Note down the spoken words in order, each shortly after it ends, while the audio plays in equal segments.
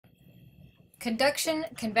Conduction,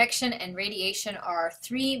 convection, and radiation are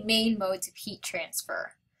three main modes of heat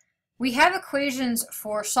transfer. We have equations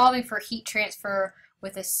for solving for heat transfer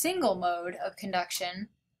with a single mode of conduction,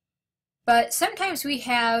 but sometimes we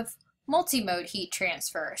have multimode heat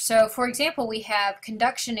transfer. So for example, we have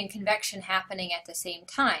conduction and convection happening at the same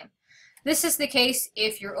time. This is the case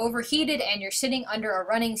if you're overheated and you're sitting under a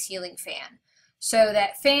running ceiling fan. So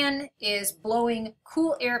that fan is blowing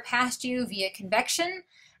cool air past you via convection,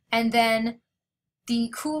 and then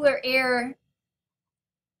the cooler air.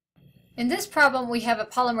 In this problem, we have a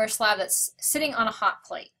polymer slab that's sitting on a hot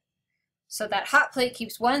plate. So that hot plate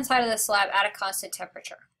keeps one side of the slab at a constant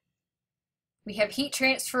temperature. We have heat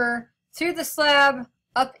transfer through the slab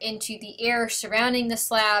up into the air surrounding the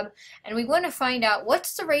slab, and we want to find out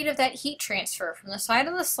what's the rate of that heat transfer from the side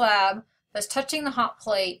of the slab that's touching the hot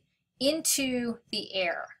plate into the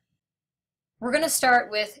air. We're going to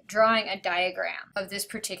start with drawing a diagram of this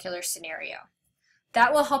particular scenario.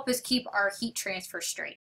 That will help us keep our heat transfer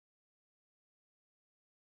straight.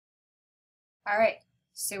 Alright,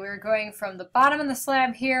 so we're going from the bottom of the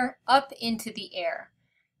slab here up into the air.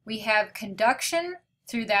 We have conduction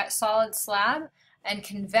through that solid slab and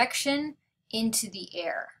convection into the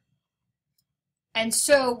air. And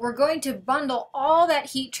so we're going to bundle all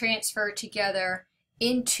that heat transfer together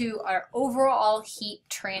into our overall heat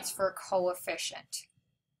transfer coefficient.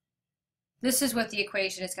 This is what the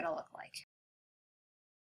equation is going to look like.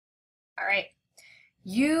 All right,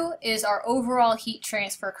 U is our overall heat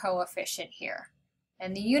transfer coefficient here.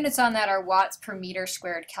 And the units on that are watts per meter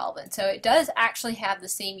squared Kelvin. So it does actually have the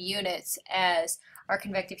same units as our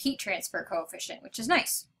convective heat transfer coefficient, which is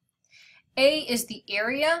nice. A is the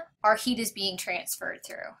area our heat is being transferred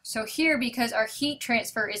through. So here, because our heat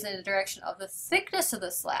transfer is in the direction of the thickness of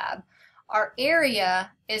the slab, our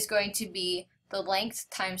area is going to be the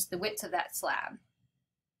length times the width of that slab.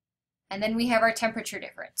 And then we have our temperature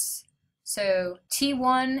difference. So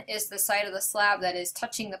T1 is the side of the slab that is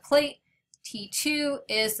touching the plate. T2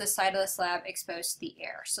 is the side of the slab exposed to the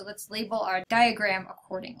air. So let's label our diagram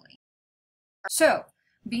accordingly. So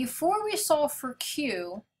before we solve for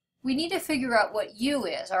Q, we need to figure out what U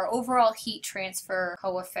is, our overall heat transfer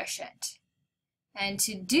coefficient. And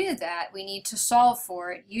to do that, we need to solve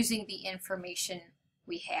for it using the information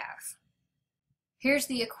we have. Here's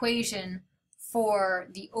the equation for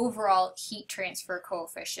the overall heat transfer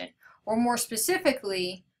coefficient, or more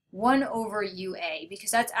specifically, 1 over UA, because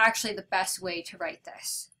that's actually the best way to write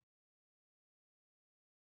this.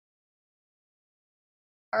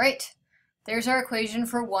 All right, there's our equation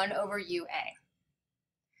for 1 over UA.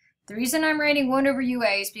 The reason I'm writing 1 over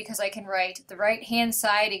UA is because I can write the right-hand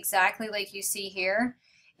side exactly like you see here.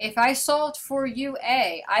 If I solved for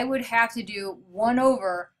UA, I would have to do 1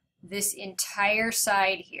 over this entire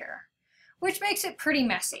side here, which makes it pretty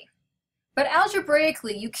messy. But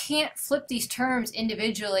algebraically, you can't flip these terms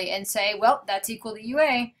individually and say, well, that's equal to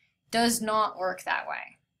UA. Does not work that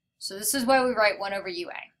way. So this is why we write 1 over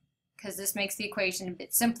UA, because this makes the equation a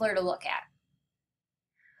bit simpler to look at.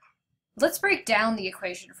 Let's break down the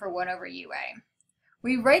equation for 1 over UA.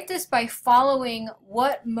 We write this by following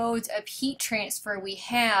what modes of heat transfer we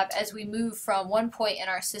have as we move from one point in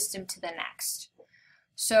our system to the next.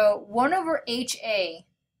 So 1 over HA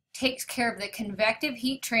takes care of the convective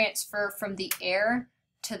heat transfer from the air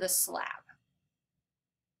to the slab.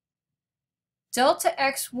 Delta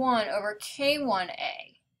X1 over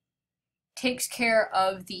K1A takes care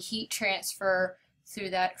of the heat transfer through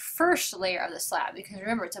that first layer of the slab, because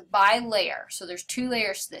remember, it's a bi-layer, so there's 2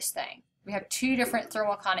 layers to this thing. We have 2 different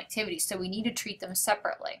thermal conductivities, so we need to treat them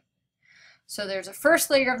separately. So there's a first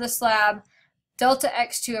layer of the slab. Delta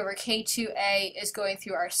X2 over K2A is going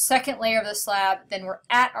through our second layer of the slab. Then we're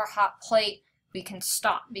at our hot plate. We can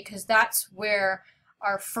stop because that's where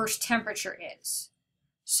our first temperature is.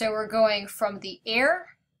 So we're going from the air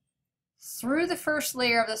through the first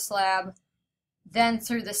layer of the slab, then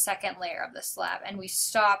through the second layer of the slab, and we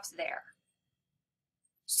stopped there.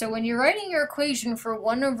 So when you're writing your equation for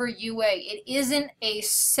 1 over UA, it isn't a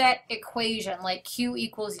set equation like Q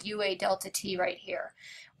equals UA delta T right here.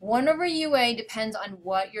 1 over UA depends on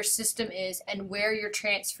what your system is and where you're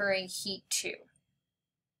transferring heat to.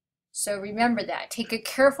 So remember that. Take a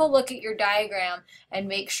careful look at your diagram and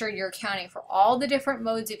make sure you're accounting for all the different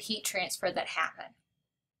modes of heat transfer that happen.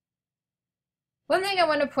 One thing I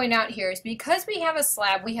want to point out here is because we have a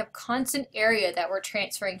slab, we have constant area that we're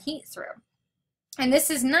transferring heat through. And this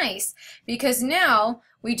is nice because now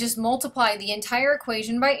we just multiply the entire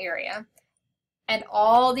equation by area and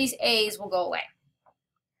all these A's will go away.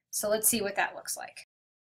 So let's see what that looks like.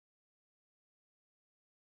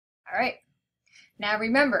 All right. Now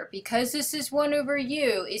remember, because this is 1 over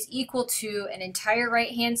u is equal to an entire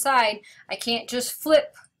right-hand side, I can't just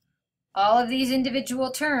flip all of these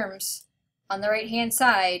individual terms on the right-hand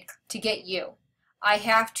side to get u. I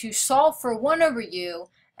have to solve for 1 over u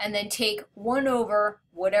and then take 1 over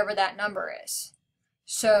whatever that number is.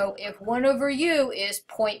 So if 1 over u is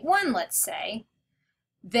 0.1, let's say,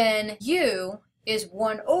 then u is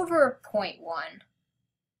 1 over 0.1,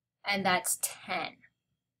 and that's 10.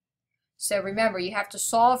 So remember, you have to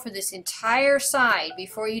solve for this entire side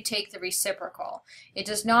before you take the reciprocal. It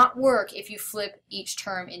does not work if you flip each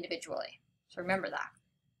term individually. So remember that.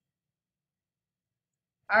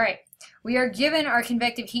 All right, we are given our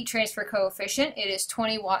convective heat transfer coefficient. It is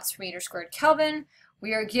 20 watts per meter squared Kelvin.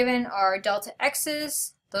 We are given our delta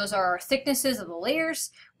X's. Those are our thicknesses of the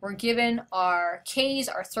layers. We're given our K's,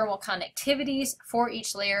 our thermal conductivities for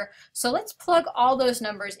each layer. So let's plug all those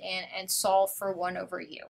numbers in and solve for 1 over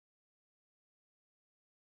u.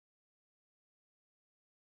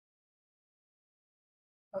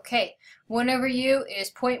 Okay, 1 over u is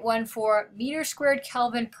 0.14 meters squared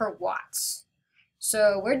Kelvin per watts.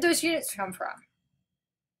 So where'd those units come from?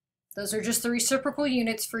 Those are just the reciprocal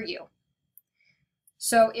units for u.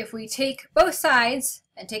 So if we take both sides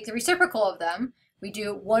and take the reciprocal of them, we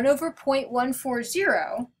do 1 over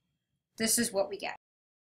 0.140, this is what we get.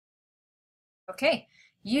 Okay,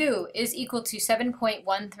 u is equal to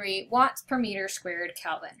 7.13 watts per meter squared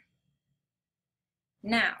Kelvin.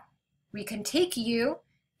 Now, we can take u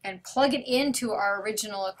and plug it into our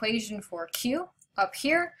original equation for Q. Up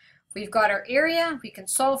here, we've got our area, we can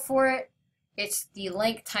solve for it. It's the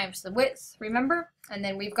length times the width, remember? And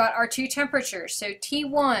then we've got our two temperatures. So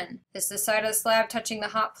T1 is the side of the slab touching the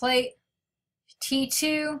hot plate.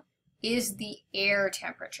 T2 is the air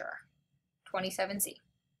temperature, 27C.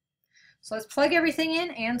 So let's plug everything in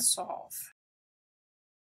and solve.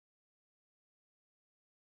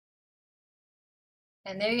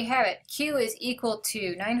 And there you have it. Q is equal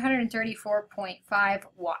to 934.5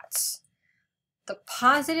 watts. The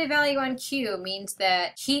positive value on Q means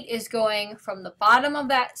that heat is going from the bottom of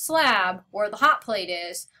that slab, where the hot plate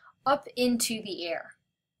is, up into the air.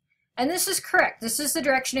 And this is correct. This is the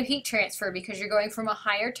direction of heat transfer because you're going from a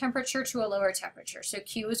higher temperature to a lower temperature. So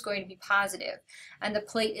Q is going to be positive, and the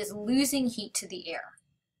plate is losing heat to the air.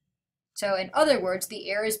 So in other words, the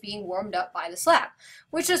air is being warmed up by the slab,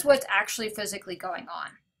 which is what's actually physically going on.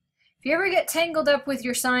 If you ever get tangled up with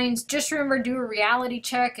your signs, just remember to do a reality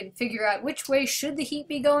check and figure out which way should the heat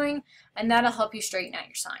be going, and that'll help you straighten out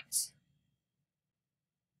your signs.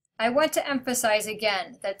 I want to emphasize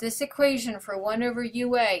again that this equation for 1 over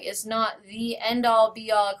UA is not the end-all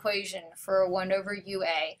be-all equation for 1 over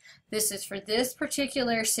UA. This is for this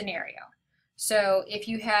particular scenario. So if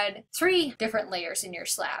you had 3 different layers in your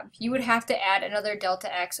slab, you would have to add another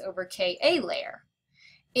delta X over Ka layer.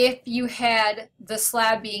 If you had the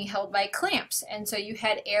slab being held by clamps, and so you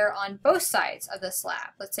had air on both sides of the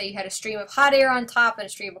slab, let's say you had a stream of hot air on top and a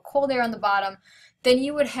stream of cold air on the bottom, then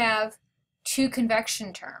you would have 2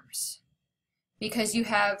 convection terms because you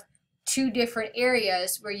have 2 different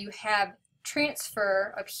areas where you have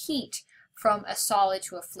transfer of heat from a solid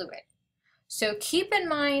to a fluid. So keep in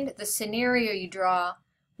mind the scenario you draw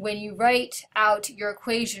when you write out your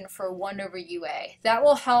equation for 1 over UA. That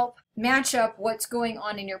will help match up what's going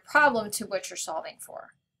on in your problem to what you're solving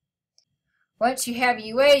for. Once you have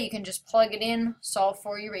UA, you can just plug it in, solve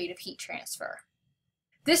for your rate of heat transfer.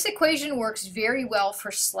 This equation works very well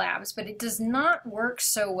for slabs, but it does not work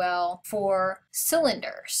so well for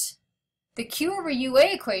cylinders. The Q over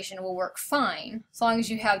UA equation will work fine as long as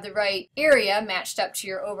you have the right area matched up to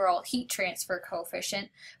your overall heat transfer coefficient,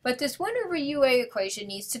 but this 1 over UA equation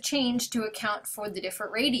needs to change to account for the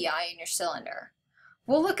different radii in your cylinder.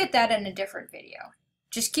 We'll look at that in a different video.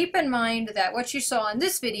 Just keep in mind that what you saw in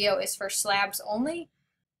this video is for slabs only.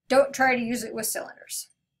 Don't try to use it with cylinders.